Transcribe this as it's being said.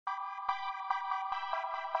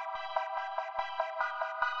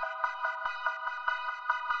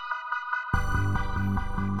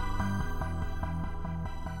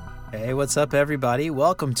Hey, what's up, everybody?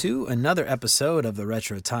 Welcome to another episode of the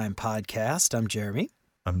Retro Time Podcast. I'm Jeremy.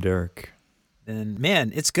 I'm Derek. And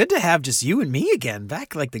man, it's good to have just you and me again,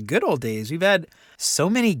 back like the good old days. We've had so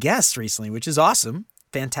many guests recently, which is awesome,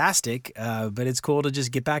 fantastic. But it's cool to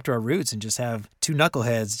just get back to our roots and just have two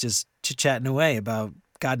knuckleheads just chit-chatting away about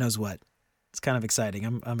God knows what. It's kind of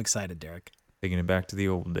exciting. I'm excited, Derek. Taking it back to the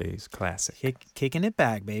old days. Classic. Kicking it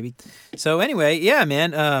back, baby. So anyway, yeah,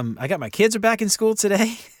 man, I got my kids are back in school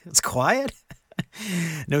today. It's quiet.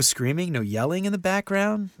 No screaming, no yelling in the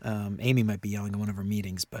background. Amy might be yelling in one of her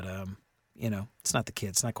meetings, but it's not the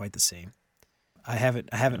kids. It's not quite the same. I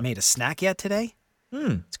haven't made a snack yet today.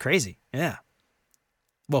 It's crazy. Yeah.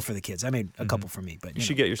 Well, for the kids, I made a couple for me, but you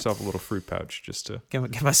should get yourself a little fruit pouch just to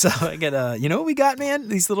get myself. I get you know what we got, man?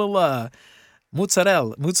 These little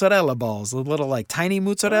mozzarella balls, the little like tiny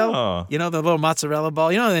mozzarella. Oh. You know, the little mozzarella ball.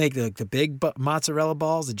 You know, they make the big mozzarella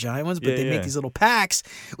balls, the giant ones, but they make these little packs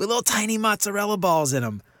with little tiny mozzarella balls in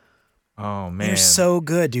them. Oh man, they're so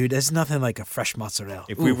good, dude. There's nothing like a fresh mozzarella.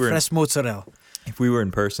 Fresh mozzarella. If we were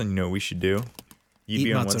in person, you know what we should do? You'd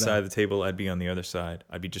be on mozzarella. one side of the table, I'd be on the other side.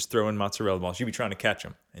 I'd be just throwing mozzarella balls. You'd be trying to catch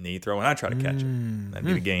them, and then you throw and I try to catch them. That'd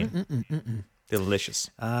be the game. Delicious.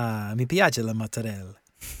 Mi piace la mozzarella.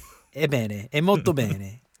 Ebbene, è molto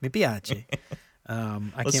bene. Mi piace.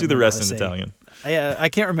 Let's do the rest in Italian. I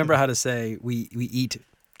can't remember how to say we eat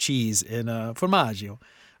cheese in formaggio.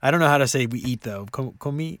 I don't know how to say we eat though.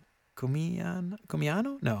 Comiano?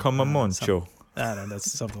 No. Come a moncho. I don't know. That's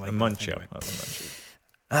something like Muncho. Anyway.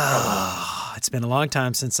 It's been a long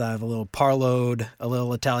time since I've parloed a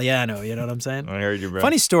little Italiano. You know what I'm saying? I heard you, bro.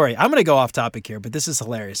 Funny story. I'm going to go off topic here, but this is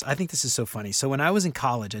hilarious. I think this is so funny. So when I was in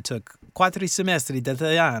college, I took 4 semestri di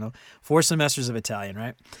Italiano, 4 semesters of Italian,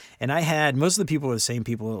 right? And I had, most of the people were the same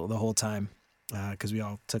people the whole time because we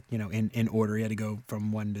all took, in order. You had to go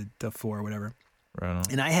from 1 to 4 or whatever. Right on.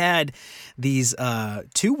 And I had these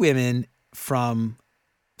 2 women from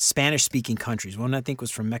Spanish-speaking countries. One I think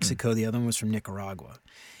was from Mexico. The other one was from Nicaragua.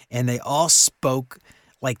 And they all spoke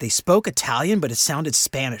Italian, but it sounded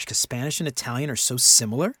Spanish because Spanish and Italian are so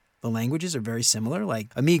similar. The languages are very similar,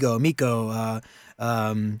 like amigo,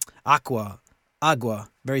 agua,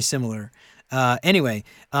 very similar. Anyway,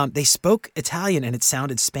 they spoke Italian and it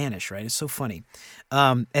sounded Spanish, right? It's so funny.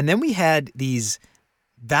 And then we had these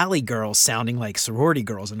Valley girls sounding like sorority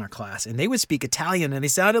girls in our class, and they would speak Italian and they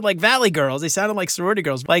sounded like Valley girls. They sounded like sorority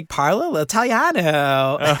girls, like parla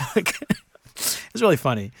l'italiano. It's really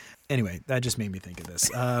funny. Anyway, that just made me think of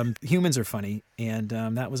this. Humans are funny, and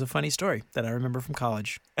that was a funny story that I remember from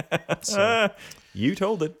college. So, you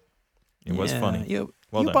told it. It was funny.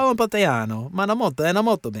 Well done. Parlo italiano, ma non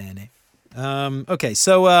molto bene. Okay,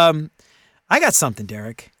 so I got something,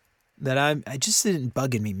 Derek, that I just didn't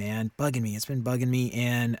bugging me, man. Bugging me. It's been bugging me,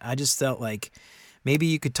 and I just felt like maybe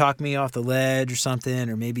you could talk me off the ledge or something,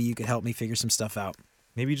 or maybe you could help me figure some stuff out.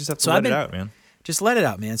 Maybe you just have to let it out, man. Just let it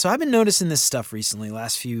out, man. So I've been noticing this stuff recently,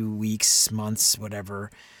 last few weeks, months, whatever.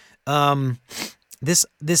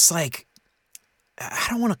 This like, I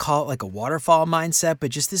don't want to call it like a waterfall mindset, but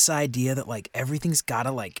just this idea that like everything's got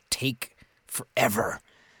to like take forever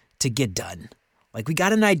to get done. Like we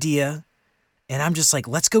got an idea and I'm just like,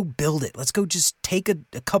 let's go build it. Let's go just take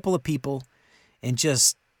a couple of people and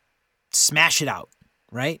just smash it out,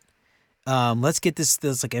 right? Let's get this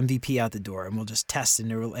like MVP out the door and we'll just test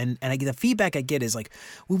and I get the feedback I get is like,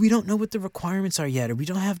 well, we don't know what the requirements are yet, or we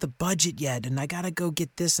don't have the budget yet, and I gotta go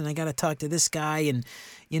get this and I gotta talk to this guy, and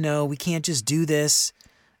we can't just do this.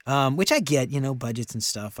 Which I get, budgets and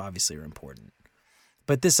stuff obviously are important.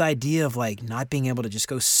 But this idea of like not being able to just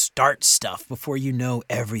go start stuff before you know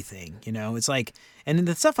everything, it's like, and then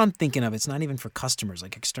the stuff I'm thinking of, it's not even for customers,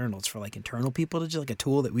 like external, it's for like internal people, to just like a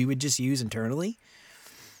tool that we would just use internally.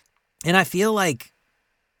 And I feel like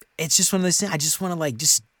it's just one of those things. I just want to like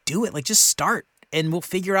just do it, like just start, and we'll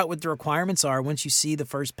figure out what the requirements are once you see the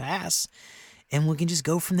first pass, and we can just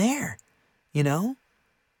go from there. Not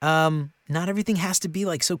everything has to be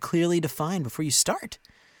like so clearly defined before you start.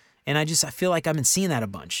 And I feel like I've been seeing that a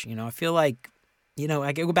bunch. I feel like,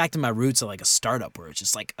 I go back to my roots of like a startup where it's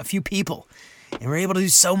just like a few people, and we're able to do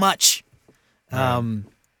so much. Right.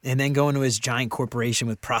 And then go into his giant corporation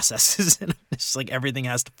with processes, and it's just like everything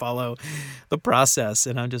has to follow the process.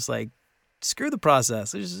 And I'm just like, screw the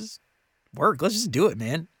process. Let's just work. Let's just do it,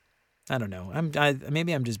 man. I don't know.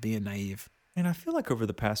 Maybe I'm just being naive. And I feel like over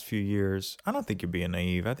the past few years, I don't think you're being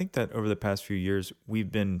naive. I think that over the past few years,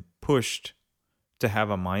 we've been pushed to have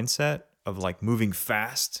a mindset of like moving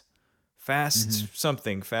fast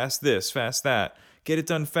something, fast this, fast that, get it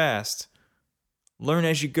done fast, learn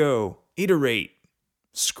as you go, iterate.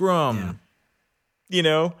 Scrum.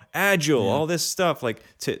 agile, all this stuff, like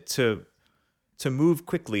to move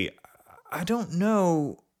quickly. I don't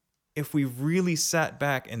know if we really sat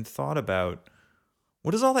back and thought about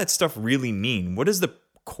what does all that stuff really mean? What is the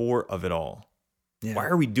core of it all? Yeah. Why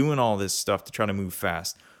are we doing all this stuff to try to move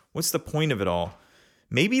fast? What's the point of it all?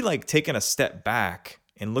 Maybe like taking a step back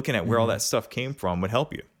and looking at where all that stuff came from would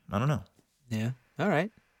help you. I don't know. Yeah. All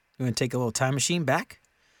right. You want to take a little time machine back?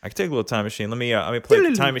 I can take a little time machine. Let me play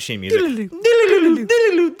the time machine music.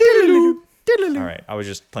 All right. I was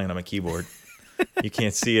just playing on my keyboard. You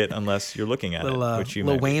can't see it unless you're looking at it, which you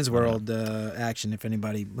little might Wayne's be. World action. If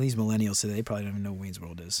anybody, these millennials today, they probably don't even know what Wayne's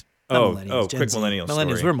World is. Oh, Gen quick Z. millennial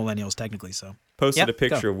Millennials. story. We're millennials technically, so. Posted Yep, a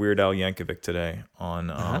picture go. of Weird Al Yankovic today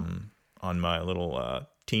on my little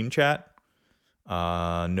team chat.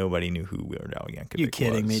 Nobody knew who Weird Al Yankovic was. You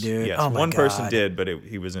kidding me, dude? Yes, Oh my one person God. did, but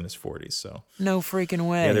he was in his 40s. So No freaking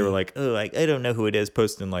way. yeah, they were like, "Oh, I don't know who it is,"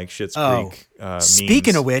 posting like Schitt's Creek.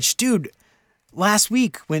 Speaking memes. of which, dude, last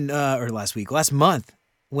month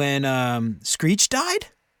when Screech died,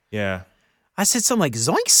 Yeah, I said something like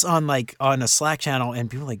zoinks on a Slack channel, and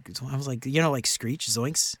people were like, I was like, like Screech,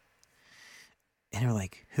 zoinks, and they were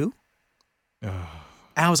like, who? And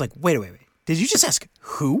I was like, wait, did you just ask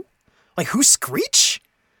who? Like, who's Screech?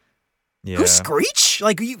 yeah. Who's Screech?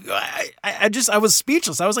 Like, I was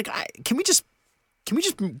speechless. I was like, can we just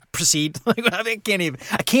proceed? Like, I can't even.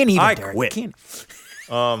 I Derek. quit.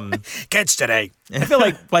 Catch today. I feel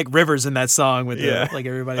like Rivers in that song with like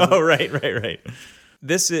everybody. Oh, right.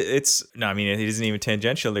 It's no, I mean, it isn't even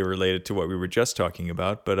tangentially related to what we were just talking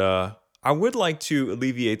about, but I would like to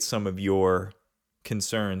alleviate some of your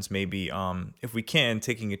concerns, maybe if we can,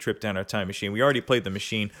 taking a trip down our time machine. We already played the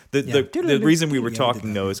machine. The reason we were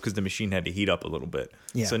talking though is because the machine had to heat up a little bit.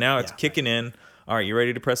 Yeah, so now it's kicking in. All right, you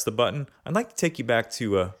ready to press the button? I'd like to take you back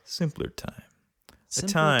to a simpler time. A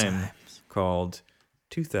time called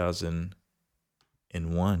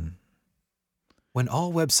 2001. When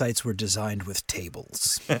all websites were designed with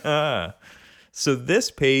tables. So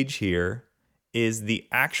this page here is the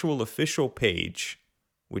actual official page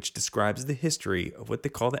which describes the history of what they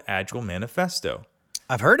call the Agile Manifesto.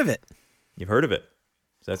 I've heard of it. You've heard of it.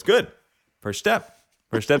 So that's good. First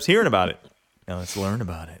step's hearing about it. Now let's learn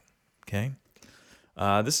about it. Okay?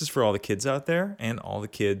 This is for all the kids out there and all the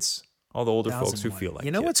older folks who 2001. feel like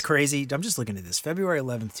You know kids. what's crazy? I'm just looking at this. February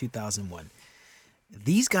 11th, 2001.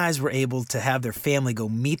 These guys were able to have their family go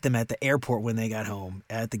meet them at the airport when they got home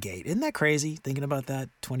at the gate. Isn't that crazy? Thinking about that,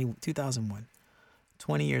 2001,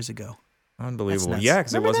 20 years ago. Unbelievable. That's nuts. Yeah,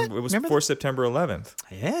 because Remember it was Remember before that? September 11th.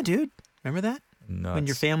 Yeah, dude. Remember that? Nuts. When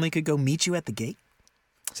your family could go meet you at the gate?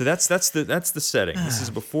 So that's the setting. This is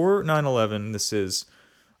before 9/11. This is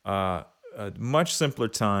a much simpler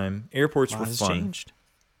time. Airports were has fun. changed.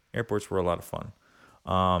 Airports were a lot of fun.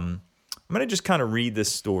 I'm going to just kind of read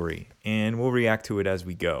this story, and we'll react to it as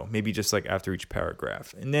we go. Maybe just like after each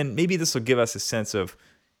paragraph. And then maybe this will give us a sense of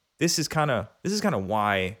this is kind of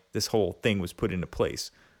why this whole thing was put into place.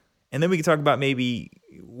 And then we can talk about maybe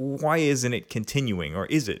why isn't it continuing, or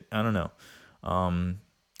is it? I don't know.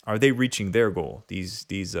 Are they reaching their goal, these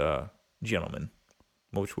gentlemen,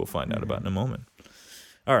 which we'll find out about in a moment.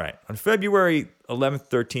 All right. On February 11th,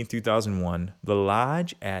 13th, 2001, the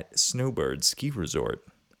lodge at Snowbird Ski Resort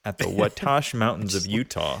at the Watash Mountains of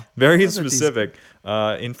Utah. Very specific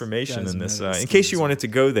information in this. In case you wanted to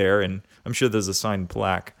go there, and I'm sure there's a signed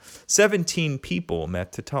plaque, 17 people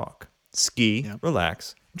met to talk, ski,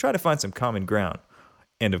 relax, and try to find some common ground.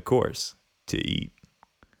 And, of course, to eat.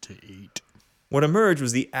 What emerged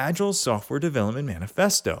was the Agile Software Development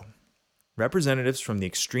Manifesto. Representatives from the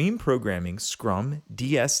Extreme Programming, Scrum,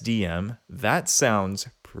 DSDM, that sounds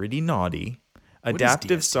pretty naughty,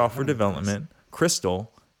 Adaptive Software Development,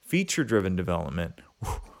 Crystal, Feature-Driven Development,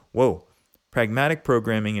 Pragmatic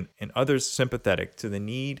Programming, and others sympathetic to the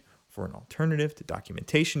need for an alternative to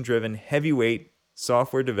documentation-driven, heavyweight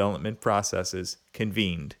software development processes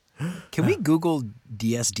convened. Can we Google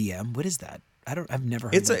DSDM? What is that? I've never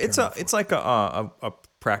heard. It's like a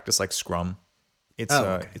practice like Scrum. It's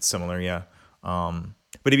it's similar, yeah. But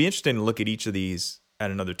it'd be interesting to look at each of these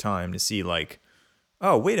at another time to see like,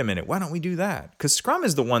 oh, wait a minute, why don't we do that? Because Scrum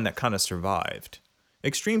is the one that kind of survived.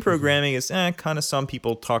 Extreme programming is kind of, some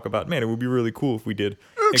people talk about, man, it would be really cool if we did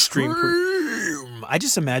extreme. I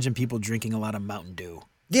just imagine people drinking a lot of Mountain Dew.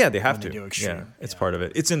 Yeah, they have to. do extreme. Yeah, it's part of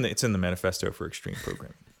it. It's in the manifesto for extreme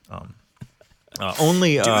programming.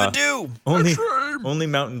 Only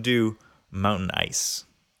Mountain Dew, Mountain Ice.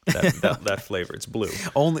 That flavor. It's blue.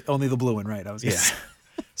 Only the blue one, right? I was gonna say.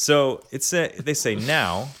 So they say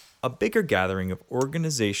now a bigger gathering of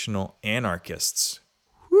organizational anarchists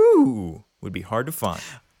would be hard to find.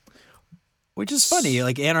 Which is funny.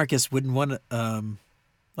 Like anarchists wouldn't want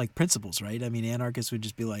like principles, right? I mean, anarchists would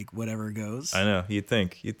just be like whatever goes. I know. You'd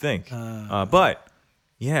think. But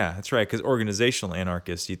yeah, that's right. Because organizational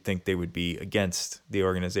anarchists, you'd think they would be against the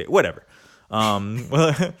organization. Whatever.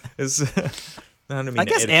 Well, it's. I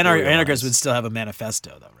guess anarchists would still have a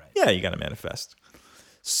manifesto, though, right? Yeah, you got to manifest.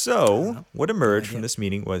 So what emerged from this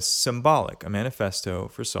meeting was Symbolic, a manifesto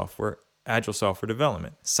for agile software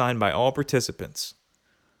development, signed by all participants.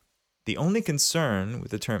 The only concern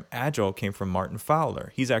with the term agile came from Martin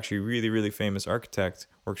Fowler. He's actually a really, really famous architect,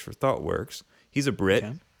 works for ThoughtWorks. He's a Brit,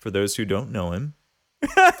 for those who don't know him.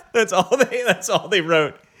 That's all they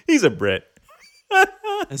wrote. He's a Brit.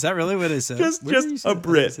 Is that really what it said? Just a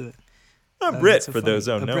Brit. A Brit, for those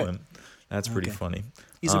who don't know him. That's pretty funny.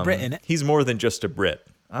 He's a Brit in it. He's more than just a Brit.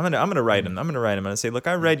 I'm gonna write him. I'm gonna say, look,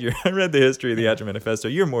 I read the history of the Agile Manifesto.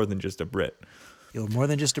 You're more than just a Brit. You're more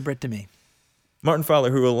than just a Brit to me. Martin Fowler,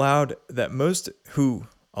 who allowed that most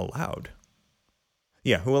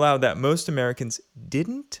Americans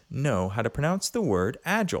didn't know how to pronounce the word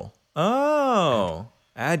agile. Oh,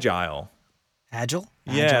 agile. Agile?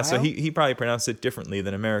 Yeah, so he probably pronounced it differently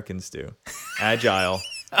than Americans do. Agile.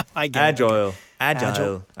 I get Agile. it.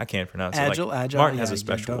 Agile. I can't pronounce it. Agile. Martin has a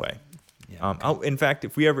special way. Yeah, in fact,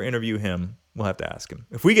 if we ever interview him, we'll have to ask him.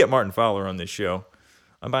 If we get Martin Fowler on this show,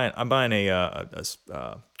 I'm buying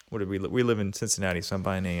what did we live in Cincinnati, so I'm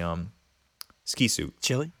buying a ski suit.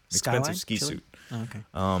 Chili? Expensive Skyline? ski Chili? suit.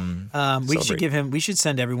 Oh, okay. We should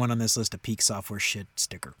send everyone on this list a Peak Software shit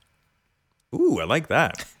sticker. Ooh, I like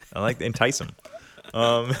that. I like to entice them.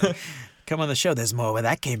 Come on the show. There's more where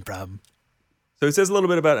that came from. So it says a little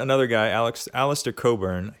bit about another guy, Alistair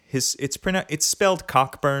Coburn. It's spelled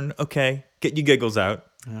Cockburn. Okay, get your giggles out.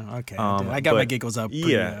 Oh, okay, I got my giggles out.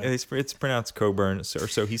 It's pronounced Coburn, or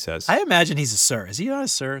so he says. I imagine he's a sir. Is he not a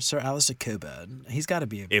sir? Sir Alistair Coburn. He's got to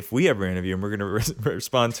be. If we ever interview him, we're going to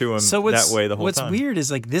respond to him that way the whole time. What's weird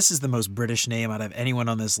is like this is the most British name out of anyone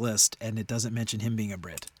on this list, and it doesn't mention him being a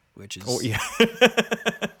Brit, which is. Oh yeah.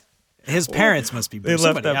 His parents must be British. They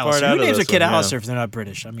left that part out of this. Who names their kid one, Alistair if they're not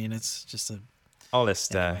British? I mean, it's just a.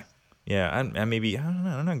 Alistair. Anyway. Yeah, and maybe I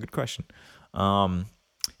don't know. Good question.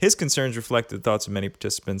 His concerns reflected the thoughts of many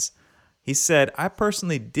participants. He said, "I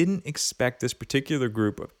personally didn't expect this particular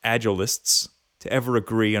group of agilists to ever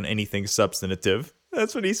agree on anything substantive."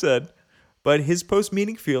 That's what he said. But his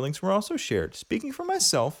post-meeting feelings were also shared. Speaking for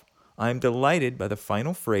myself, I am delighted by the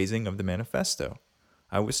final phrasing of the manifesto.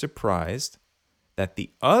 I was surprised that the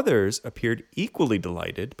others appeared equally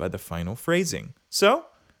delighted by the final phrasing. So,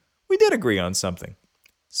 we did agree on something.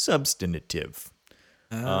 Substantive.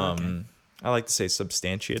 Okay. I like to say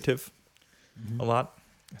substantiative a lot.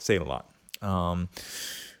 I say it a lot.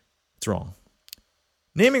 It's wrong.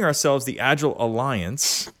 Naming ourselves the Agile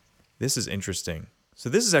Alliance. This is interesting. So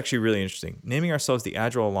this is actually really interesting. Naming ourselves the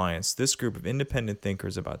Agile Alliance, this group of independent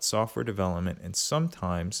thinkers about software development and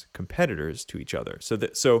sometimes competitors to each other.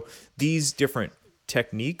 So these different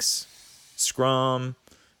techniques, Scrum,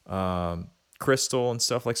 Crystal and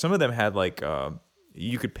stuff, like some of them had like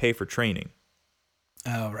you could pay for training.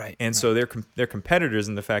 Oh, right. And so they're competitors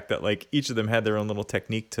in the fact that like each of them had their own little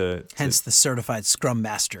technique to hence the certified Scrum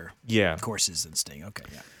Master courses and stuff. Okay,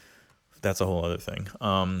 yeah. That's a whole other thing.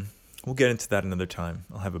 We'll get into that another time.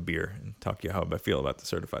 I'll have a beer and talk to you how I feel about the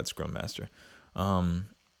certified Scrum Master.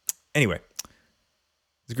 Anyway,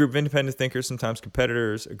 the group of independent thinkers, sometimes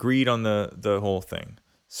competitors, agreed on the whole thing.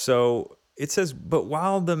 So it says, but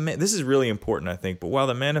while this is really important, I think, but while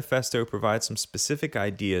the manifesto provides some specific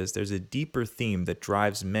ideas, there's a deeper theme that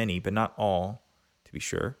drives many, but not all, to be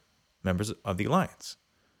sure, members of the Alliance.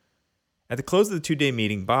 At the close of the 2-day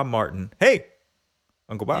meeting, Bob Martin, hey,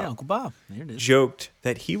 Uncle Bob, Uncle Bob, there it is, joked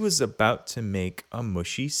that he was about to make a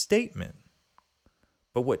mushy statement.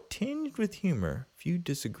 But what tinged with humor, few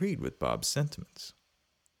disagreed with Bob's sentiments.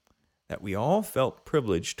 That we all felt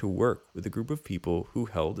privileged to work with a group of people who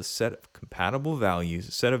held a set of compatible values,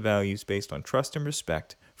 a set of values based on trust and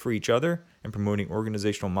respect for each other and promoting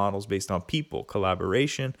organizational models based on people,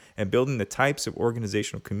 collaboration, and building the types of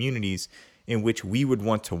organizational communities in which we would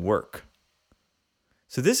want to work.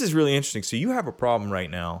 So this is really interesting. So you have a problem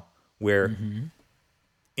right now where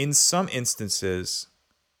in some instances,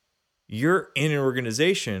 you're in an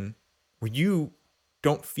organization where you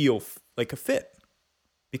don't feel like a fit.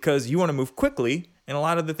 Because you want to move quickly, and a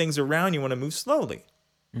lot of the things around you want to move slowly.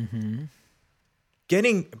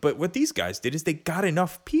 But what these guys did is they got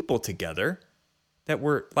enough people together that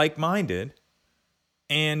were like-minded,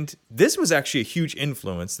 and this was actually a huge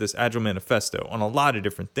influence, this Agile Manifesto, on a lot of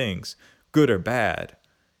different things, good or bad.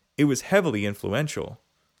 It was heavily influential.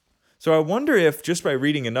 So I wonder if just by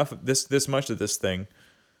reading enough of this much of this thing,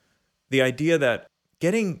 the idea that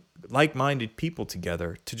getting like-minded people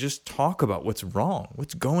together to just talk about what's wrong,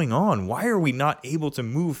 what's going on, why are we not able to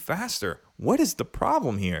move faster? What is the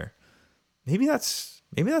problem here? Maybe that's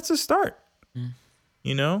a start.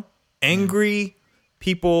 You know, angry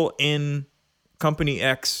people in company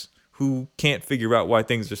X who can't figure out why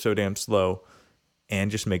things are so damn slow, and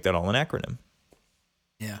just make that all an acronym.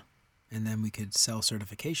 Yeah. And then we could sell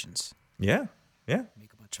certifications. Yeah.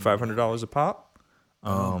 Make a bunch of $500 a pop.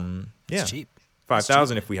 It's cheap.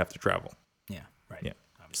 5,000 if we have to travel. Yeah, right. Yeah.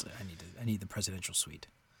 Obviously, I need the presidential suite.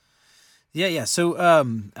 Yeah. So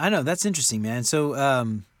I know that's interesting, man. So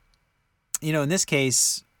in this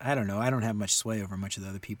case, I don't know. I don't have much sway over much of the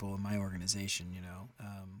other people in my organization.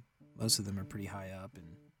 Most of them are pretty high up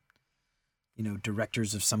and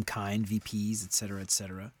directors of some kind, VPs, et cetera, et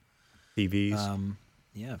cetera. PVs.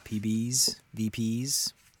 PBs,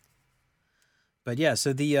 VPs. But yeah,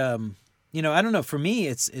 so the I don't know. For me,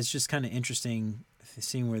 it's just kind of interesting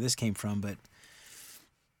seeing where this came from. But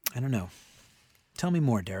I don't know. Tell me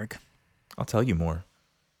more, Derek. I'll tell you more.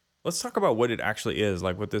 Let's talk about what it actually is,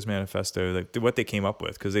 like what this manifesto, like what they came up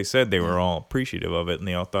with, because they said they were all appreciative of it and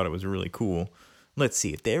they all thought it was really cool. Let's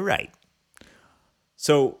see if they're right.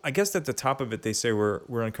 So I guess at the top of it, they say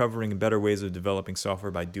we're uncovering better ways of developing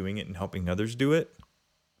software by doing it and helping others do it.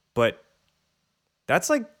 But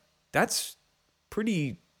that's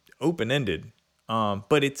pretty open-ended.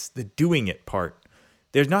 But it's the doing it part.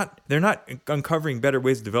 They're not uncovering better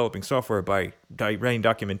ways of developing software by writing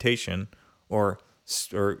documentation or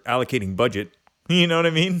allocating budget. You know what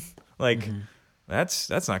I mean? Like that's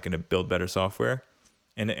not going to build better software.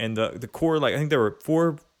 And the core, like I think there were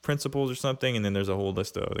 4 principles or something, and then there's a whole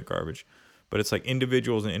list of other garbage. But it's like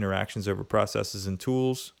individuals and interactions over processes and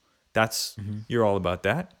tools. That's you're all about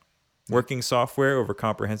that. Working software over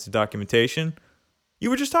comprehensive documentation. You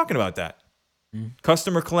were just talking about that.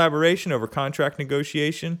 Customer collaboration over contract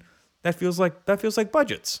negotiation. That feels like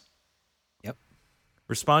budgets. Yep.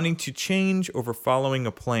 Responding to change over following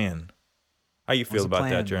a plan. How you feel about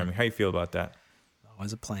that, Jeremy? How you feel about that?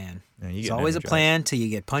 Always a plan. Yeah, it's always a plan till you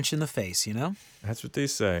get punched in the face, That's what they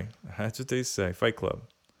say. Fight Club.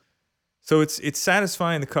 So it's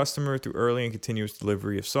satisfying the customer through early and continuous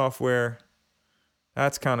delivery of software.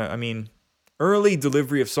 That's kind of, early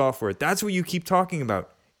delivery of software. That's what you keep talking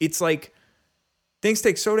about. It's like things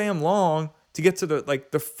take so damn long to get to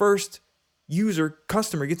the first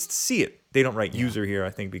customer gets to see it. They don't write user here, I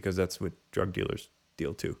think, because that's what drug dealers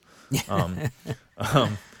deal too.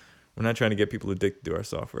 We're not trying to get people addicted to our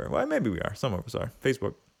software. Well, maybe we are. Some of us are.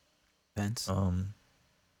 Facebook. Depends.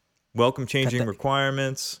 Welcome changing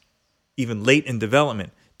requirements, even late in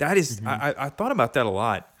development. That is, I thought about that a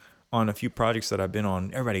lot on a few projects that I've been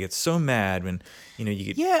on. Everybody gets so mad when,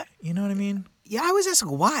 you get, you know what I mean? Yeah, I was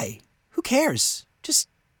asking why. Who cares? Just,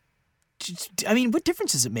 what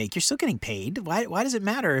difference does it make? You're still getting paid. Why does it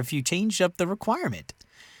matter if you change up the requirement?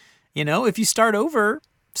 If you start over,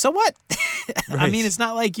 so what? Right. It's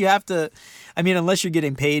not like you have to, unless you're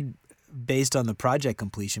getting paid based on the project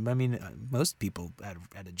completion. But most people at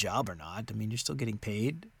a job or not. You're still getting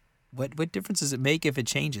paid. What difference does it make if it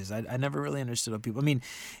changes? I never really understood what people.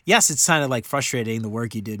 Yes, it's kind of like frustrating. The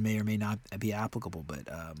work you did may or may not be applicable, but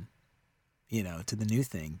to the new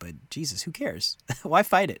thing. But Jesus, who cares? Why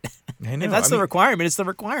fight it? I know. If that's the requirement, it's the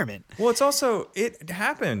requirement. Well, it's also, it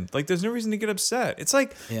happened. Like, there's no reason to get upset. It's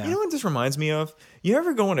like, you know what this reminds me of? You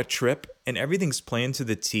ever go on a trip and everything's planned to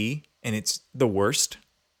the T and it's the worst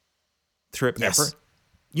trip ever?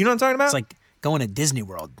 You know what I'm talking about? It's like going to Disney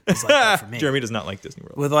World. It's like that for me. Jeremy does not like Disney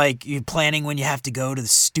World. With you planning when you have to go to the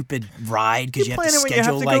stupid ride because you have to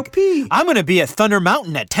schedule go pee. I'm going to be at Thunder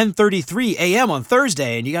Mountain at 10:33 a.m. on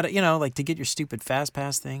Thursday, and you got to to get your stupid fast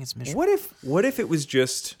pass thing. It's miserable. What if it was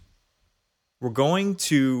just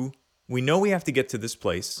we know we have to get to this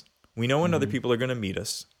place. We know when other people are going to meet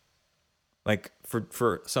us, like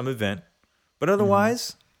for some event, but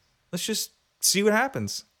otherwise, let's just see what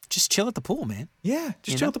happens. Just chill at the pool, man. Yeah,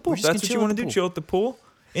 just chill at the pool. That's what you want to do. Chill at the pool.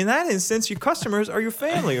 In that instance, your customers are your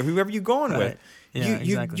family or whoever you're going with. Yeah,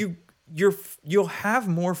 exactly. You'll have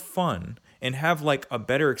more fun and have a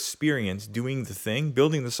better experience doing the thing,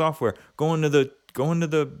 building the software, going to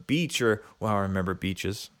the beach or I remember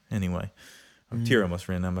beaches anyway. A tear almost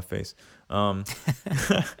ran down my face.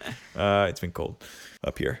 It's been cold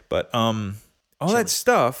up here, but all that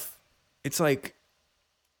stuff, it's like.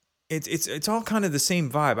 It's all kind of the same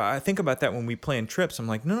vibe. I think about that when we plan trips. I'm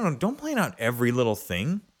like, no, don't plan out every little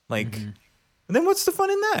thing. And then what's the fun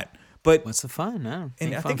in that? But what's the fun? No,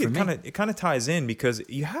 and I think it kind of ties in because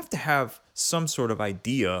you have to have some sort of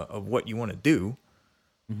idea of what you want to do.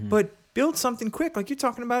 But build something quick. Like you're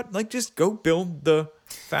talking about, like just go build the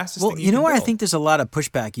fastest Well, thing you know can where I build. think there's a lot of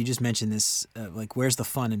pushback. You just mentioned this, like where's the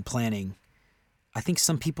fun in planning? I think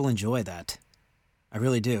some people enjoy that. I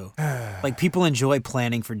really do. Like people enjoy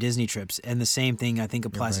planning for Disney trips, and the same thing I think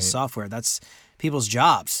applies to right. software. That's people's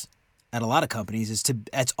jobs at a lot of companies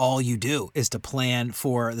that's all you do is to plan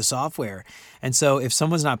for the software. And so if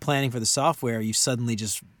someone's not planning for the software, you suddenly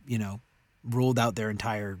just, ruled out their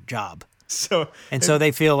entire job. So And so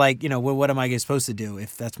they feel like, well, what am I supposed to do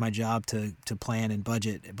if that's my job to plan and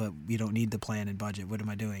budget, but you don't need to plan and budget? What am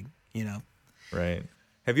I doing? right.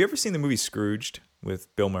 Have you ever seen the movie Scrooged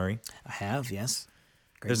with Bill Murray? I have, yes.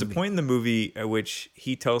 Great There's movie. a point in the movie at which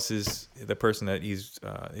he tells the person that he's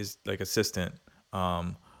his like assistant,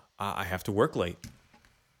 I have to work late,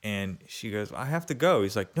 and she goes, I have to go.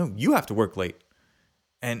 He's like, no, you have to work late,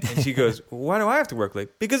 and she goes, why do I have to work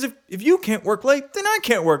late? Because if you can't work late, then I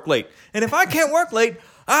can't work late, and if I can't work late,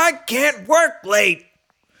 I can't work late.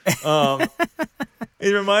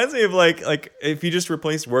 It reminds me of like if you just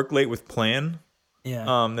replace work late with plan.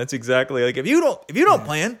 Yeah. That's exactly like if you don't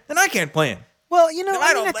plan, then I can't plan. Well, If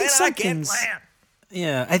I don't think plan, some I can't things. plan.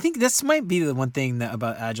 Yeah, I think this might be the one thing that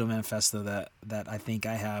about Agile Manifesto that I think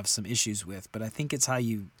I have some issues with, but I think it's how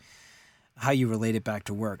you relate it back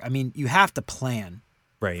to work. I mean, you have to plan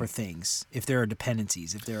Right. for things if there are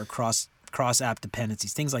dependencies, if there are cross app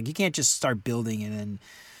dependencies, things like you can't just start building and then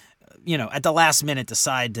at the last minute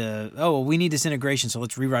decide to, we need this integration, so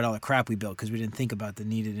let's rewrite all the crap we built because we didn't think about the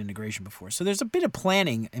needed integration before. So there's a bit of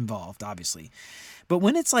planning involved, obviously. But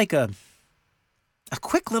when it's like a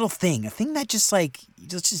quick little thing, a thing that just like,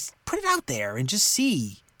 just put it out there and just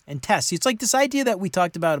see and test. It's like this idea that we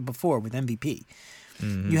talked about before with MVP.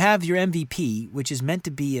 You have your MVP, which is meant to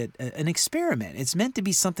be an experiment. It's meant to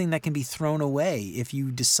be something that can be thrown away if you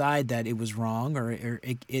decide that it was wrong or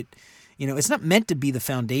it it's not meant to be the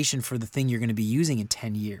foundation for the thing you're going to be using in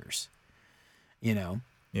 10 years,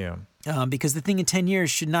 Yeah. because the thing in 10 years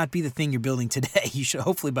should not be the thing you're building today. You should,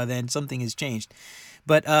 hopefully by then something has changed.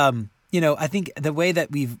 But, I think the way that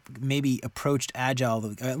we've maybe approached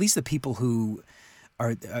Agile, at least the people who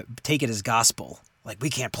are take it as gospel, like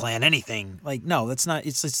we can't plan anything. Like, no, that's not,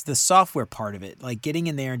 it's the software part of it, like getting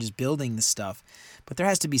in there and just building the stuff. But there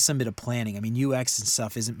has to be some bit of planning. I mean, UX and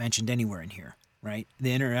stuff isn't mentioned anywhere in here. Right?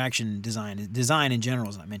 The interaction design in general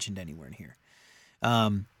is not mentioned anywhere in here.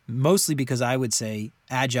 Mostly because I would say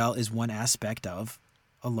Agile is one aspect of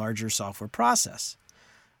a larger software process.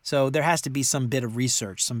 So there has to be some bit of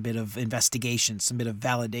research, some bit of investigation, some bit of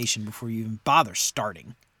validation before you even bother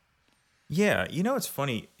starting. Yeah. It's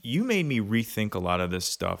funny. You made me rethink a lot of this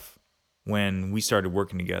stuff when we started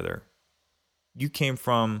working together. You came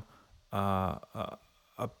from a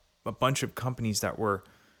bunch of companies that were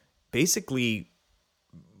basically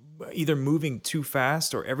either moving too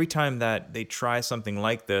fast, or every time that they try something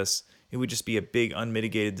like this, it would just be a big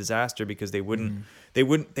unmitigated disaster because they would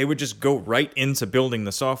just go right into building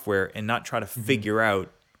the software and not try to figure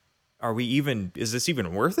out, is this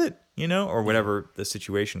even worth it? Or whatever the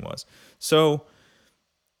situation was. So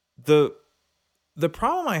the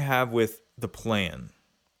problem I have with the plan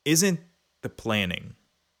isn't the planning.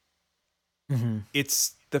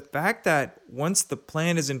 It's the fact that once the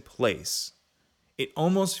plan is in place, it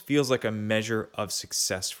almost feels like a measure of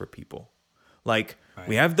success for people. Like,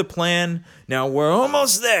 we have the plan, now we're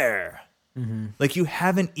almost there. Like, you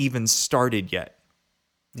haven't even started yet.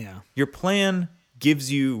 Yeah. Your plan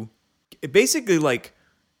gives you, it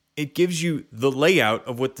gives you the layout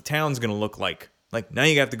of what the town's going to look like. Like, now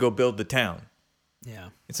you have to go build the town. Yeah.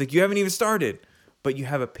 It's like you haven't even started, but you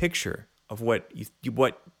have a picture of what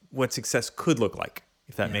success could look like.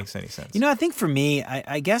 If that makes any sense. I think for me,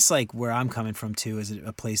 I guess like where I'm coming from too is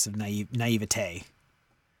a place of naivete.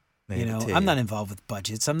 I'm not involved with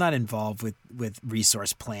budgets. I'm not involved with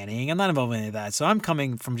resource planning. I'm not involved with any of that. So I'm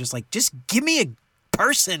coming from just give me a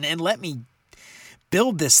person and let me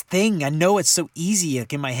build this thing. I know it's so easy.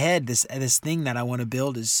 Like in my head, this thing that I want to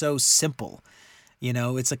build is so simple.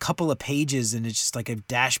 It's a couple of pages and it's just like a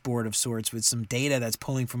dashboard of sorts with some data that's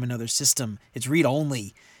pulling from another system. It's read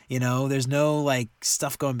only. There's no like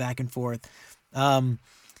stuff going back and forth. And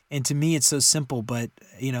to me, it's so simple, but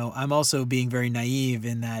I'm also being very naive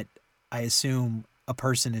in that I assume a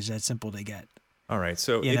person is that simple to get. All right.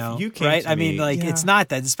 So if you came right? to me, It's not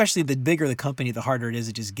that, especially the bigger the company, the harder it is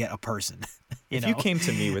to just get a person. If you came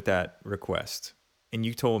to me with that request and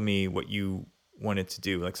you told me what you wanted to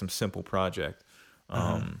do, like some simple project,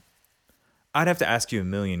 I'd have to ask you a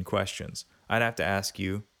million questions. I'd have to ask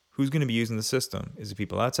you, who's going to be using the system? Is it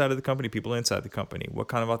people outside of the company, people inside the company? What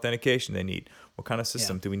kind of authentication they need? What kind of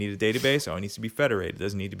system? Do we need a database? Oh, it needs to be federated.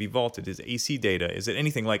 Does it need to be vaulted? Is it AC data? Is it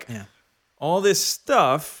anything like all this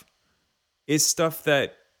stuff is stuff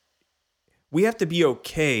that we have to be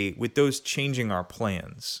okay with those changing our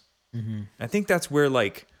plans. Mm-hmm. I think that's where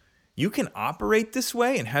like you can operate this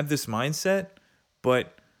way and have this mindset,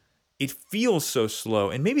 but it feels so slow.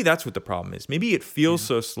 And maybe that's what the problem is. Maybe it feels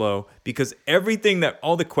so slow because everything that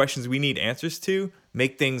all the questions we need answers to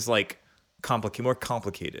make things like more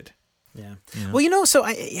complicated. Yeah. Yeah. Well, so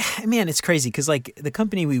man, it's crazy because like the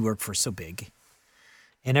company we work for is so big,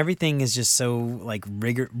 and everything is just so like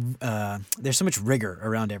rigor. There's so much rigor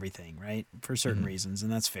around everything, right? For certain reasons,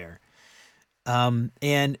 and that's fair.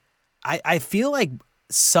 And I feel like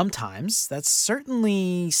sometimes that's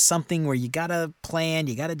certainly something where you gotta plan,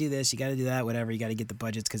 you gotta do this, you gotta do that, whatever. You gotta get the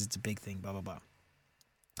budgets because it's a big thing. Blah blah blah.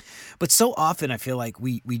 But so often I feel like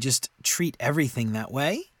we just treat everything that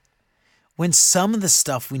way. When some of the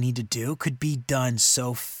stuff we need to do could be done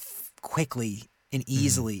so quickly and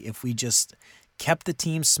easily if we just kept the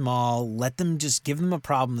team small, give them a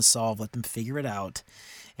problem to solve, let them figure it out,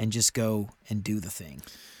 and just go and do the thing.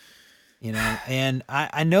 And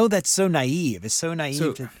I know that's so naive. It's so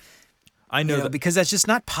naive. I know that because that's just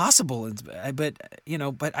not possible. But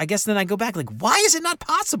I guess then I go back like, why is it not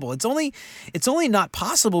possible? It's only not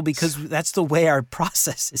possible because that's the way our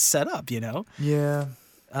process is set up. Yeah.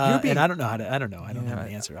 And I don't know how to. I don't know. I don't have an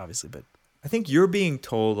answer, obviously, but I think you're being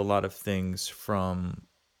told a lot of things from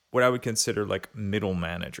what I would consider like middle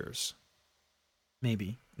managers.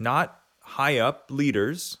 Maybe not high up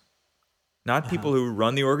leaders, not people who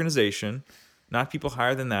run the organization, not people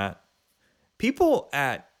higher than that. People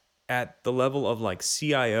at the level of like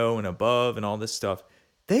CIO and above and all this stuff,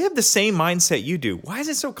 they have the same mindset you do. Why is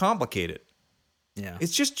it so complicated? Yeah,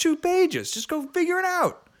 it's just 2 pages. Just go figure it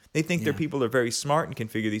out. They think their people are very smart and can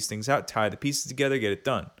figure these things out, tie the pieces together, get it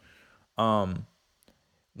done.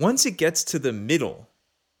 Once it gets to the middle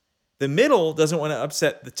doesn't want to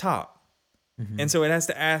upset the top. Mm-hmm. And so it has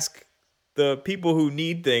to ask the people who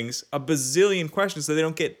need things a bazillion questions so they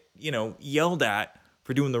don't get, yelled at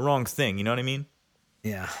for doing the wrong thing. You know what I mean?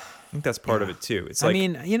 Yeah. I think that's part of it too. It's like,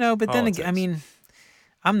 but then again,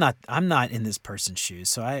 I'm not in this person's shoes.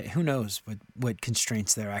 So who knows what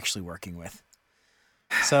constraints they're actually working with.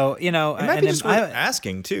 So, it might be just worth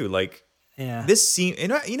asking too. Like, this seems,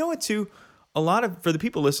 you know what too? For the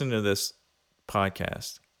people listening to this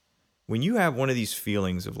podcast, when you have one of these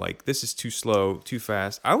feelings of like, this is too slow, too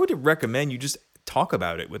fast, I would recommend you just talk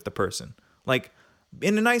about it with the person. Like,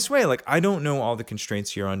 in a nice way. Like, I don't know all the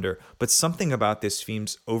constraints you're under, but something about this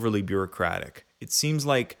seems overly bureaucratic. It seems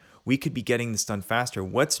like we could be getting this done faster.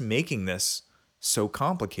 What's making this so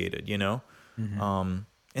complicated, Mm-hmm.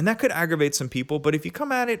 And that could aggravate some people, but if you come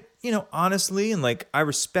at it, honestly, and like, I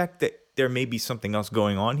respect that there may be something else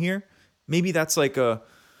going on here. Maybe that's like an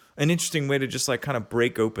interesting way to just like kind of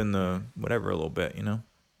break open the whatever a little bit,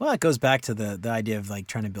 Well, it goes back to the idea of like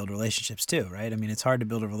trying to build relationships too, right? I mean, it's hard to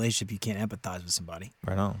build a relationship. You can't empathize with somebody.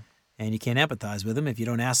 Right on. And you can't empathize with them if you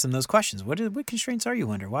don't ask them those questions. What constraints are you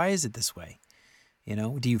under? Why is it this way?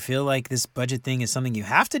 Do you feel like this budget thing is something you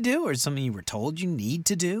have to do or something you were told you need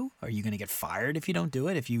to do? Are you going to get fired if you don't do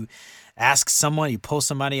it? If you ask someone, you pull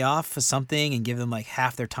somebody off for something and give them like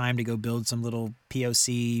half their time to go build some little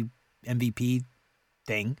POC MVP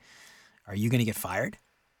thing, are you going to get fired?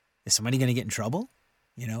 Is somebody going to get in trouble?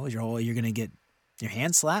 Is you're going to get your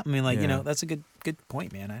hand slapped? I mean, like, that's a good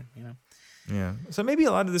point, man. Yeah. So maybe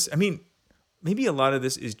a lot of this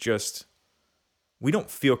is just we don't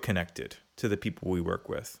feel connected to the people we work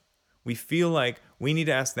with. We feel like we need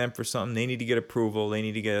to ask them for something. They need to get approval. They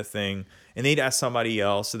need to get a thing. And they'd ask somebody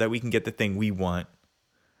else so that we can get the thing we want.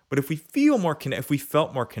 But if we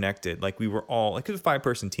felt more connected, like we were all, like it was a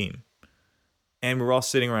 5-person team, and we were all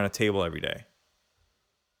sitting around a table every day,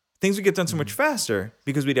 things would get done so much faster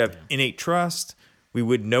because we'd have innate trust. We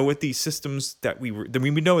would know what these systems we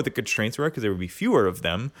would know what the constraints were because there would be fewer of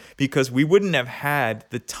them because we wouldn't have had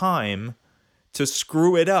the time to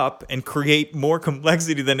screw it up and create more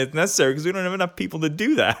complexity than it's necessary because we don't have enough people to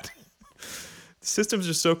do that. The systems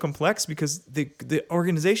are so complex because the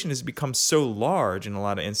organization has become so large in a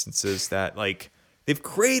lot of instances that like they've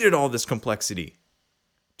created all this complexity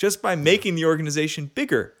just by making the organization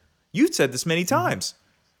bigger. You've said this many times.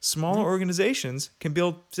 Smaller organizations can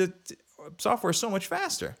build software so much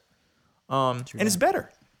faster. And it's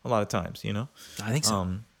better a lot of times, I think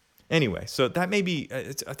so. Anyway, so that may be,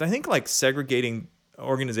 I think like segregating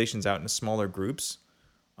organizations out into smaller groups,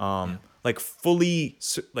 like fully,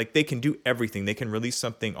 like they can do everything. They can release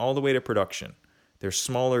something all the way to production. They're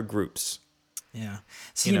smaller groups. Yeah.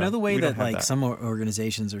 See, the way that like some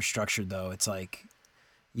organizations are structured though, it's like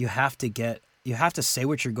you have to say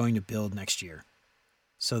what you're going to build next year.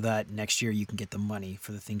 so that next year you can get the money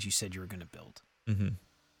for the things you said you were going to build. Mm-hmm.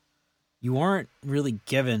 You aren't really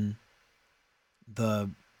given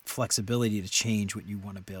the flexibility to change what you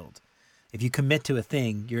want to build. If you commit to a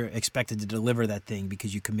thing, you're expected to deliver that thing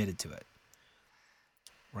because you committed to it.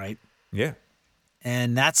 Right? Yeah.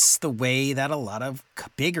 And that's the way that a lot of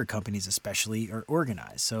bigger companies especially are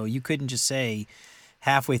organized. So you couldn't just say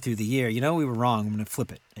halfway through the year, we were wrong, I'm going to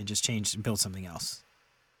flip it and just change and build something else.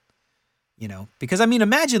 Because I mean,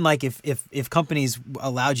 imagine like if companies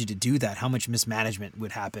allowed you to do that, how much mismanagement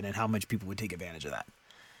would happen and how much people would take advantage of that.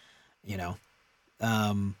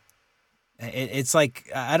 It's like,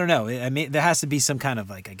 I don't know. I mean, there has to be some kind of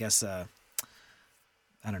like, I guess, I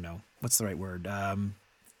don't know, what's the right word?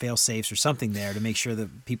 Fail safes or something there to make sure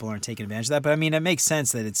that people aren't taking advantage of that. But I mean, it makes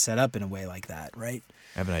sense that it's set up in a way like that, right?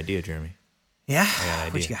 I have an idea, Jeremy. Yeah? I got an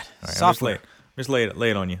idea. What you got? All right, Software. I'm just lay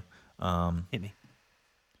it on you. Hit me.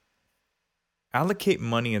 Allocate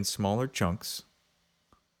money in smaller chunks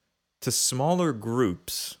to smaller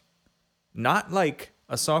groups, not like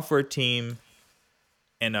a software team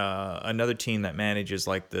and another team that manages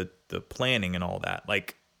like the planning and all that.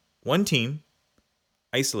 Like one team,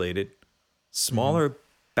 isolated, smaller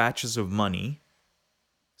batches of money,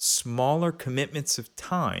 smaller commitments of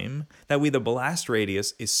time. That way the blast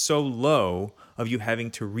radius is so low of you having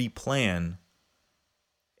to replan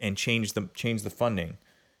and change the funding.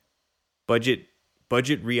 Budget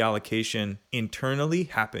reallocation internally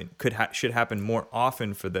should happen more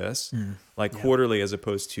often for this, quarterly as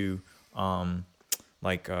opposed to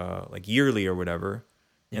like yearly or whatever.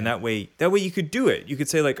 Yeah. And that way you could do it. You could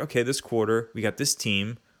say like, okay, this quarter we got this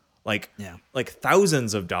team, like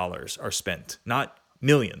thousands of dollars are spent, not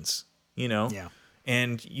millions. Yeah.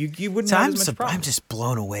 And you wouldn't have as much problem. I'm just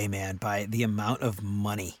blown away, man, by the amount of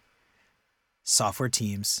money software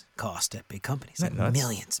teams cost at big companies. Like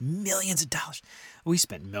millions of dollars. We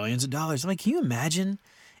spent millions of dollars. Like, can you imagine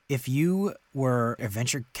if you were a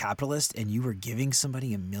venture capitalist and you were giving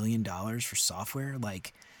somebody $1 million for software?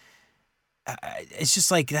 Like, it's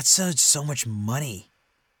just like, that's so much money.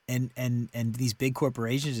 And these big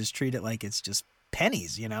corporations just treat it like it's just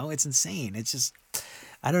pennies, It's insane. It's just,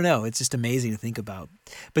 I don't know. It's just amazing to think about.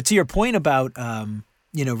 But to your point about,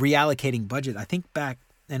 reallocating budget, I think back,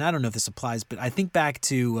 and I don't know if this applies, but I think back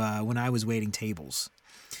to when I was waiting tables,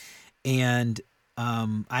 and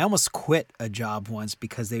I almost quit a job once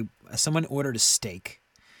because someone ordered a steak,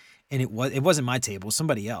 and it wasn't my table, it was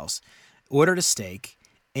somebody else ordered a steak,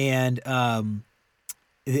 and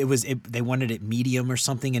they wanted it medium or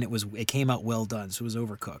something, and it came out well done, so it was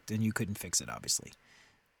overcooked, and you couldn't fix it obviously.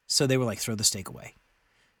 So they were like, throw the steak away.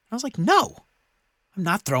 I was like, no, I'm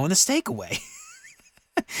not throwing the steak away.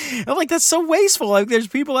 I'm like, that's so wasteful. Like, there's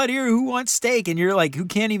people out here who want steak, and you're like, who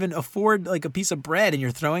can't even afford like a piece of bread, and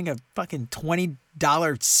you're throwing a fucking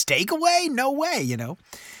 $20 steak away? No way,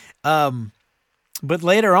 But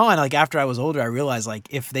later on, like after I was older, I realized like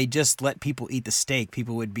if they just let people eat the steak,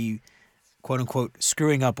 people would be, quote unquote,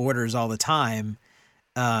 screwing up orders all the time,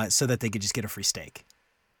 so that they could just get a free steak.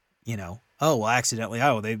 Oh, well, accidentally.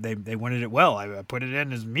 Oh, they wanted it well. I put it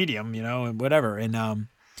in as medium, and whatever, and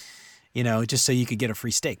just so you could get a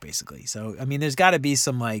free steak, basically. So, I mean, there's got to be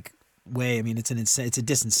some like way. I mean, it's a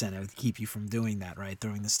disincentive to keep you from doing that, right?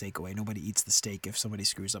 Throwing the steak away. Nobody eats the steak if somebody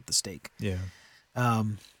screws up the steak. Yeah.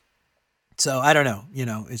 So I don't know.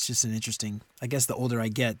 It's just an interesting. I guess the older I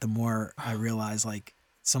get, the more I realize like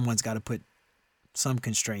someone's got to put some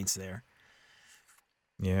constraints there.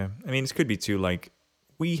 Yeah, I mean, it could be too like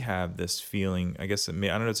we have this feeling. I guess I don't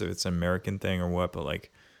know if it's an American thing or what, but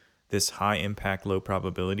like this high impact, low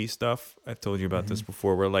probability stuff. I've told you about this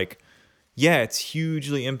before, where like, yeah, it's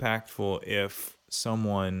hugely impactful if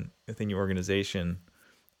someone within your organization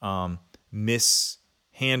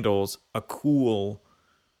mishandles a cool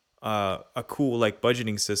like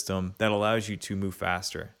budgeting system that allows you to move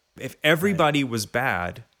faster. If everybody was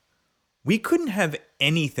bad, we couldn't have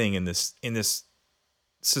anything in this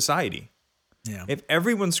society. Yeah. If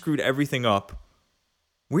everyone screwed everything up,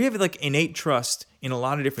 we have like innate trust in a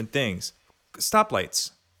lot of different things.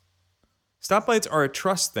 Stoplights are a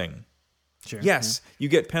trust thing. Sure. Yes, you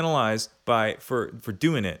get penalized for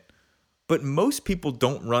doing it, but most people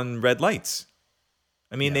don't run red lights.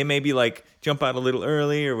 I mean, they may be like jump out a little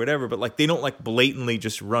early or whatever, but like they don't like blatantly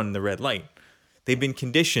just run the red light. They've been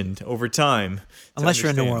conditioned over time. Unless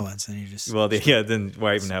you're in New Orleans, then you just then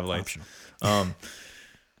why even have lights?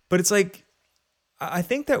 But it's like I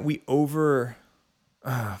think that we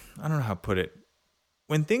I don't know how to put it.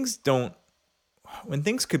 When things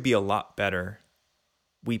could be a lot better,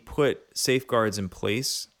 we put safeguards in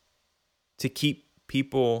place to keep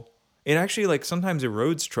people. It actually like sometimes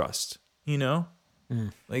erodes trust.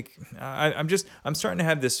 Like I'm starting to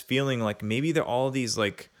have this feeling like maybe there are all these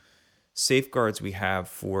like safeguards we have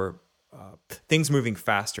for things moving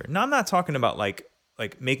faster. Now I'm not talking about like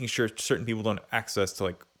making sure certain people don't have access to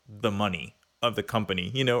like the money of the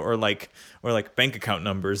company, you know, or like bank account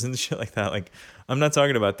numbers and shit like that. Like I'm not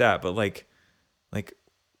talking about that, but like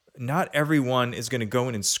not everyone is going to go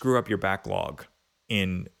in and screw up your backlog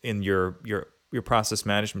in your process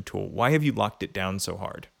management tool. Why have you locked it down so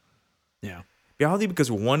hard? Yeah. Probably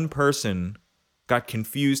because one person got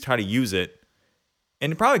confused how to use it,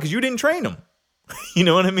 and probably because you didn't train them. You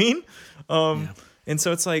know what I mean? And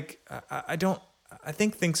so it's like I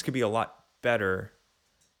think things could be a lot better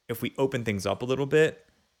if we open things up a little bit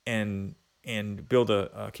and build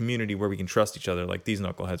a community where we can trust each other, like these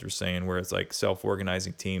knuckleheads were saying, where it's like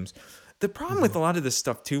self-organizing teams. The problem with a lot of this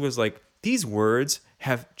stuff too is like these words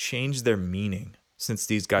have changed their meaning since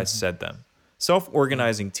these guys said them.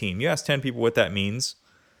 Self-organizing team. You ask 10 people what that means.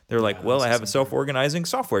 They're like, well, I have a self-organizing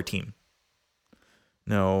software team.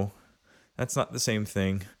 No, that's not the same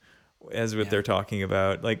thing as what they're talking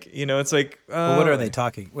about. Like, you know, it's like... well, what are they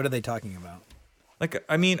talking about? Like,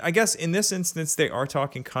 I mean, I guess in this instance, they are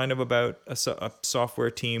talking kind of about a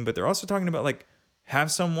software team, but they're also talking about like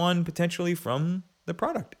have someone potentially from the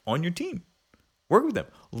product on your team. Work with them.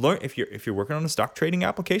 Learn if you're working on a stock trading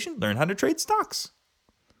application, learn how to trade stocks.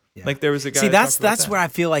 Yeah. Like there was a guy. See, that's where I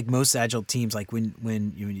feel like most agile teams, like when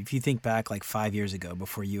if you think back like 5 years ago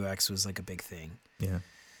before UX was like a big thing. Yeah.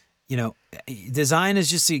 You know, design is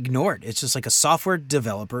just ignored. It's just like a software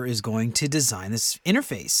developer is going to design this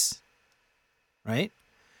interface, right?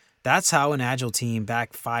 That's how an agile team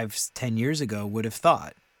back 5-10 years ago would have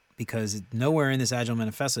thought, because nowhere in this agile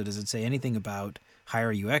manifesto does it say anything about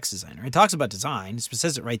hire a UX designer. It talks about design. It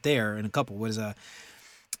says it right there in a couple. What is a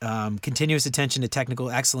continuous attention to technical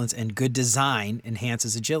excellence and good design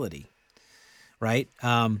enhances agility, right?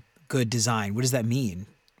 Good design. What does that mean?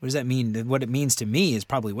 What does that mean? What it means to me is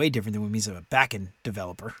probably way different than what it means to a backend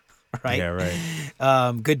developer, right? Yeah,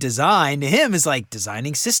 right. Good design to him is like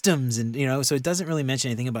designing systems, and you know, so it doesn't really mention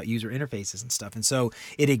anything about user interfaces and stuff. And so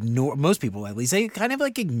most people, at least, they kind of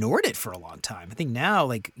like ignored it for a long time. I think now,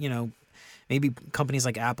 like, you know, maybe companies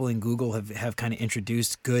like Apple and Google have kind of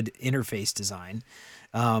introduced good interface design.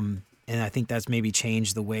 And I think that's maybe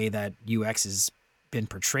changed the way that UX has been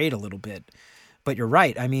portrayed a little bit. But you're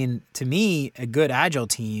right. I mean, to me, a good agile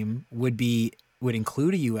team would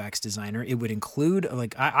include a UX designer. It would include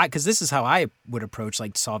like because this is how I would approach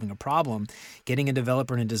like solving a problem, getting a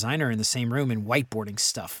developer and a designer in the same room and whiteboarding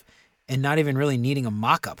stuff, and not even really needing a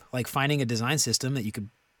mock-up. Like finding a design system that you could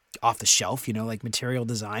off the shelf, you know, like material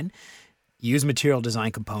design, use material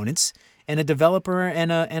design components, and a developer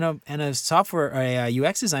and a software or a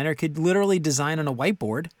UX designer could literally design on a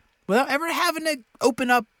whiteboard without ever having to open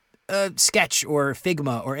up Sketch or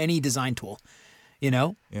Figma or any design tool. You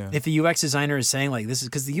know, if a UX designer is saying like this is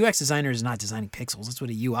because the UX designer is not designing pixels. That's what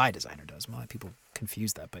a UI designer does. A lot of people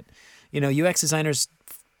confuse that, but you know, UX designers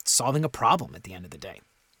solving a problem at the end of the day.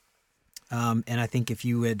 And I think if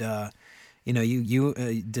you would, you know, you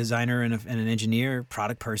a designer and an engineer,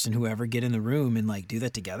 product person, whoever, get in the room and like do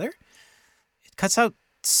that together, it cuts out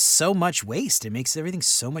so much waste. It makes everything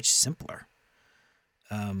so much simpler.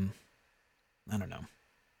 I don't know.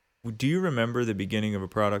 Do you remember the beginning of a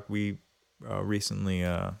product we recently,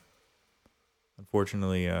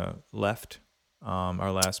 unfortunately, left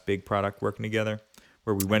our last big product working together,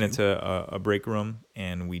 where we went into a break room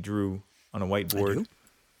and we drew on a whiteboard?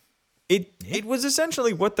 It was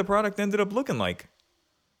essentially what the product ended up looking like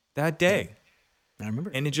that day. I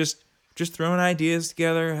remember. And it just throwing ideas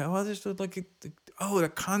together. Oh, this looked like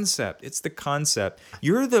the concept. It's the concept.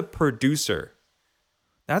 You're the producer.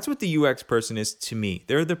 That's what the UX person is to me.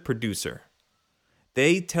 They're the producer.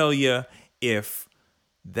 They tell you if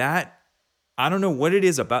that, I don't know what it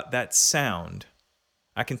is about that sound.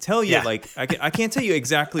 I can tell you, like, I can't tell you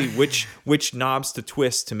exactly which knobs to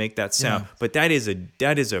twist to make that sound, but that is a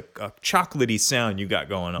chocolatey sound you got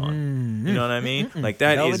going on. You know what I mean? Like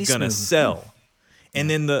that is gonna sell. And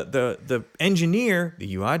then the engineer,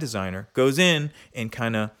 the UI designer, goes in and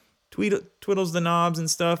kind of twiddles the knobs and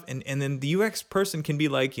stuff, and then the UX person can be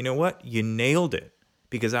like, you know what, you nailed it,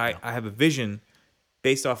 because I have a vision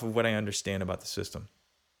based off of what I understand about the system.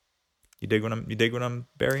 You dig what I'm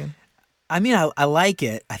burying? I mean, I like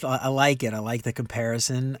it. I like it. I like the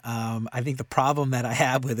comparison. I think the problem that I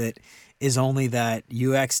have with it is only that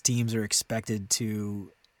UX teams are expected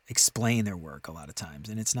to explain their work a lot of times,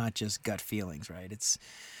 and it's not just gut feelings, right? It's,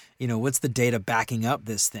 you know, what's the data backing up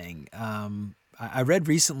this thing? I read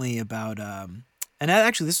recently about, and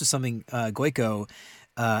actually this was something Goiko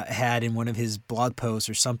had in one of his blog posts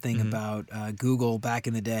or something about Google back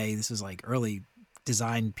in the day. This was like early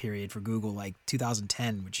design period for Google, like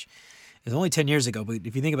 2010, which is only 10 years ago. But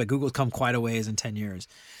if you think about it, Google's come quite a ways in 10 years.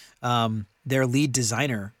 Their lead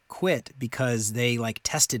designer quit because they like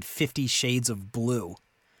tested 50 shades of blue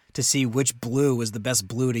to see which blue was the best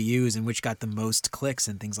blue to use and which got the most clicks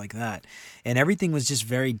and things like that. And everything was just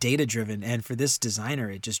very data driven. And for this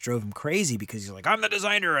designer, it just drove him crazy because he's like, I'm the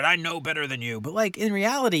designer and I know better than you. But like in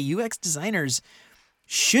reality, UX designers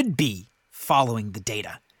should be following the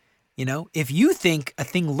data. You know, if you think a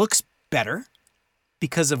thing looks better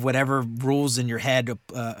because of whatever rules in your head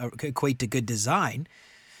equate to good design,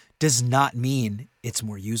 does not mean it's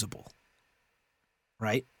more usable,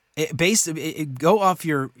 right? Go off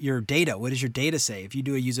your data. What does your data say? If you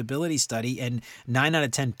do a usability study and 9 out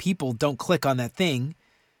of 10 people don't click on that thing,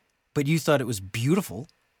 but you thought it was beautiful,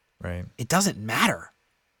 right? It doesn't matter.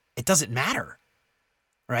 It doesn't matter,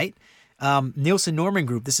 right? Nielsen Norman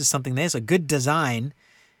Group, this is something that's a good design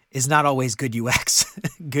is not always good UX.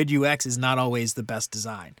 Good UX is not always the best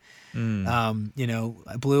design. Blue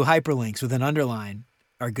hyperlinks with an underline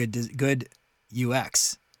are good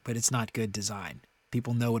UX, but it's not good design.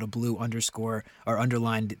 People know what a blue underscore or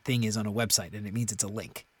underlined thing is on a website, and it means it's a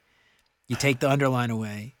link. You take the underline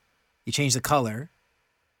away, you change the color.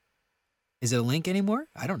 Is it a link anymore?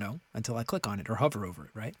 I don't know until I click on it or hover over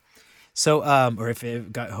it, right? So, or if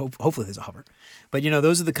it got, hopefully there's a hover. But,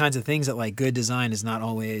 those are the kinds of things that like good design is not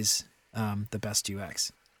always the best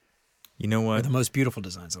UX. You know what? Or the most beautiful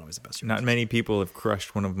design is not always the best UX. Not many people have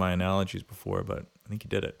crushed one of my analogies before, but I think you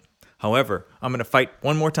did it. However, I'm going to fight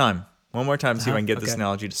one more time to see if I can get this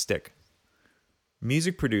analogy to stick.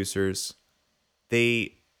 Music producers,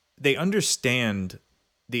 they understand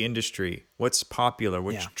the industry, what's popular,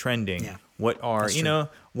 what's trending, what are,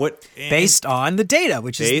 what... Based on the data,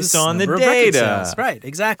 which is based on the data. Right,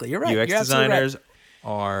 exactly. You're right. UX designers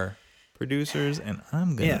are producers, and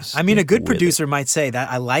I'm going to I mean, a good producer might say that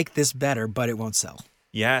I like this better, but it won't sell.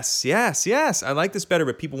 Yes. I like this better,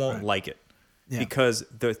 but people won't like it because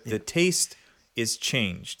the taste is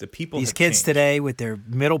changed. The people These kids changed. Today with their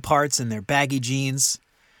middle parts and their baggy jeans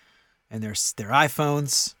and their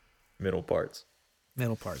iPhones. Middle parts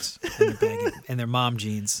and their baggy and their mom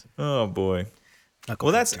jeans. Oh boy.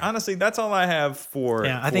 Well, that's all I have for.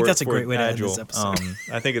 Yeah, I think that's a great way to end this episode.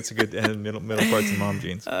 I think it's a good middle parts and mom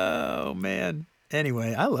jeans. Oh man.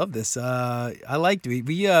 Anyway, I love this. I liked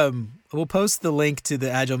we'll post the link to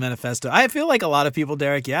the Agile Manifesto. I feel like a lot of people,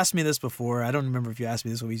 Derek, you asked me this before. I don't remember if you asked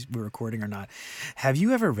me this when we were recording or not. Have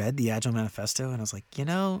you ever read the Agile Manifesto? And I was like,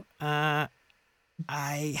 I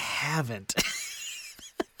haven't.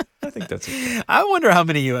 I think that's okay. I wonder how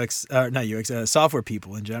many software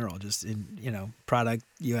people in general, just in, product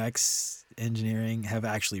UX engineering have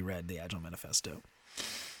actually read the Agile Manifesto.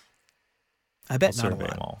 I bet not a lot. Survey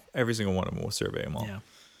them all. Every single one of them will survey them all. Yeah.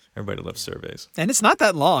 Everybody loves surveys. And it's not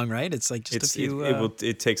that long, right? It's like just a few.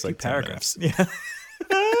 It takes like 10 paragraphs. Minutes. Yeah.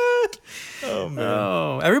 Oh man.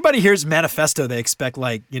 Oh, everybody hears manifesto. They expect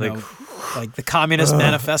like the Communist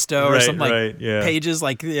Manifesto or something pages,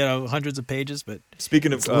 hundreds of pages. But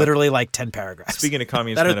speaking of literally like 10 paragraphs. Speaking of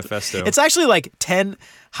Communist Manifesto, it's actually like 10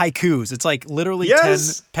 haikus. It's like literally 10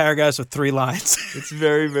 paragraphs with 3 lines. It's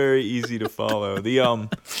very, very easy to follow.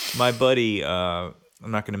 My buddy, I'm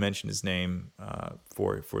not going to mention his name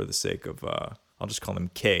for the sake of I'll just call him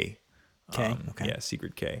K. K. Okay. Yeah,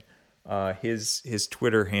 Secret K. His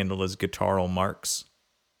Twitter handle is Guitarl Marx,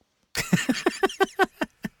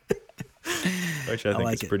 which I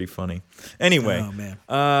think is pretty funny. Anyway, oh man,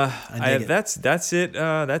 that's it.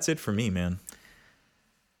 That's it for me, man.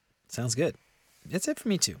 Sounds good. That's it for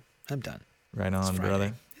me too. I'm done. Right on,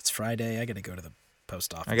 brother. It's Friday. I got to go to the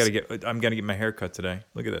post office. I'm gonna get my hair cut today.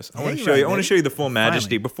 Look at this. I want to show you. I want to show you the full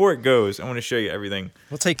majesty. Finally. Before it goes, I want to show you everything.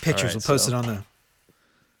 We'll take pictures. We'll post it on the.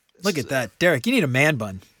 Look at that, Derek. You need a man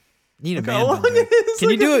bun. You need a man bun. Can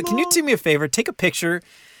you do it? Can you do me a favor? Take a picture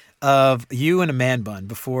of you in a man bun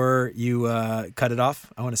before you cut it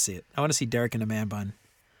off. I want to see it. I want to see Derek in a man bun.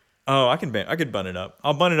 Oh, I could bun it up.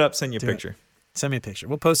 I'll bun it up. Send you a picture. Send me a picture.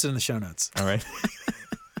 We'll post it in the show notes. All right.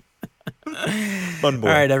 Bun boy.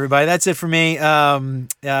 All right, everybody. That's it for me.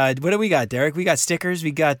 What do we got, Derek? We got stickers.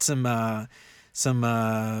 We got some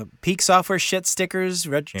Peak Software shit stickers,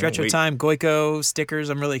 Retro Time Goiko stickers.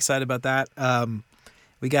 I'm really excited about that.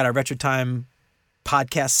 We got our Retro Time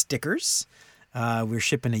podcast stickers. We're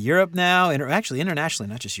shipping to Europe now, and actually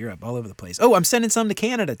internationally, not just Europe, all over the place. Oh, I'm sending some to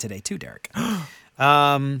Canada today too, Derek.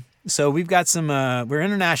 So we've got some. We're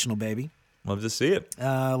international, baby. Love to see it.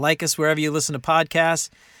 Like us wherever you listen to podcasts.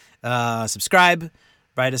 Subscribe.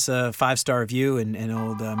 Write us a 5-star review, and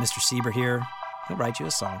old Mr. Sieber here. He'll write you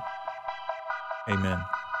a song. Amen.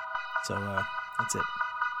 So that's it.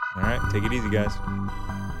 All right, take it easy, guys.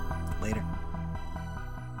 Later.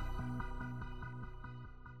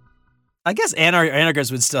 I guess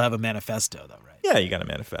anarchists would still have a manifesto, though, right? Yeah, you got to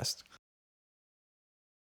manifest.